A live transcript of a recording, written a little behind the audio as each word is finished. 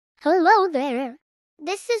Hello there.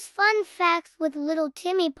 This is Fun Facts with Little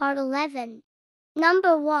Timmy Part 11.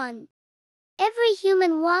 Number 1. Every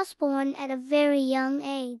human was born at a very young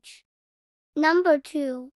age. Number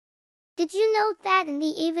 2. Did you know that in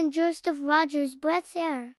the Avengers of Roger's breath's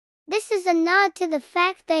air? This is a nod to the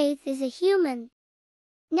fact Faith is a human.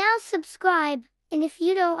 Now subscribe, and if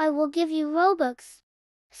you don't I will give you Robux.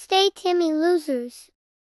 Stay Timmy losers.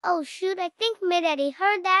 Oh shoot, I think Mid-Eddie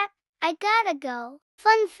heard that. I gotta go.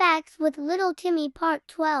 Fun Facts with Little Timmy Part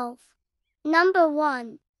 12. Number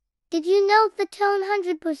 1. Did you know that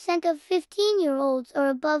 100% of 15-year-olds are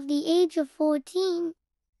above the age of 14?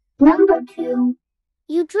 Number 2.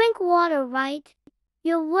 You drink water, right?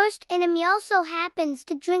 Your worst enemy also happens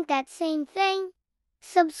to drink that same thing.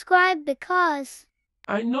 Subscribe because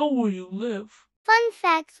I know where you live. Fun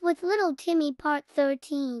Facts with Little Timmy Part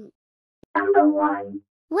 13. Number 1.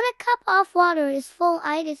 When a cup of water is full,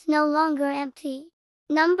 it is no longer empty.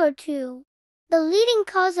 Number 2. The leading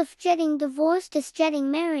cause of getting divorced is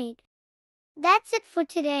getting married. That's it for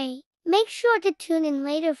today. Make sure to tune in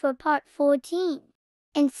later for part 14.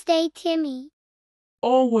 And stay Timmy.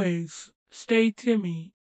 Always stay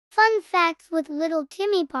Timmy. Fun Facts with Little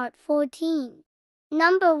Timmy Part 14.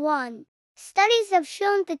 Number 1. Studies have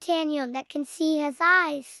shown that Tanya that can see has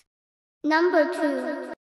eyes. Number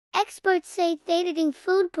 2. Experts say that eating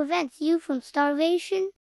food prevents you from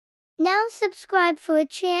starvation. Now subscribe for a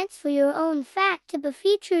chance for your own fact to be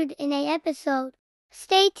featured in an episode.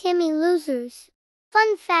 Stay Timmy losers.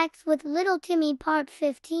 Fun Facts with Little Timmy Part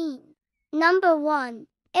 15. Number 1.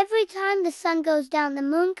 Every time the sun goes down the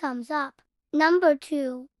moon comes up. Number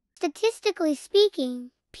 2. Statistically speaking,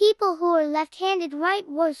 people who are left-handed write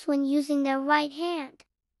worse when using their right hand.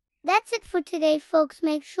 That's it for today folks.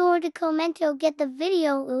 Make sure to comment or get the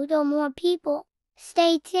video out to more people.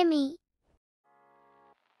 Stay Timmy.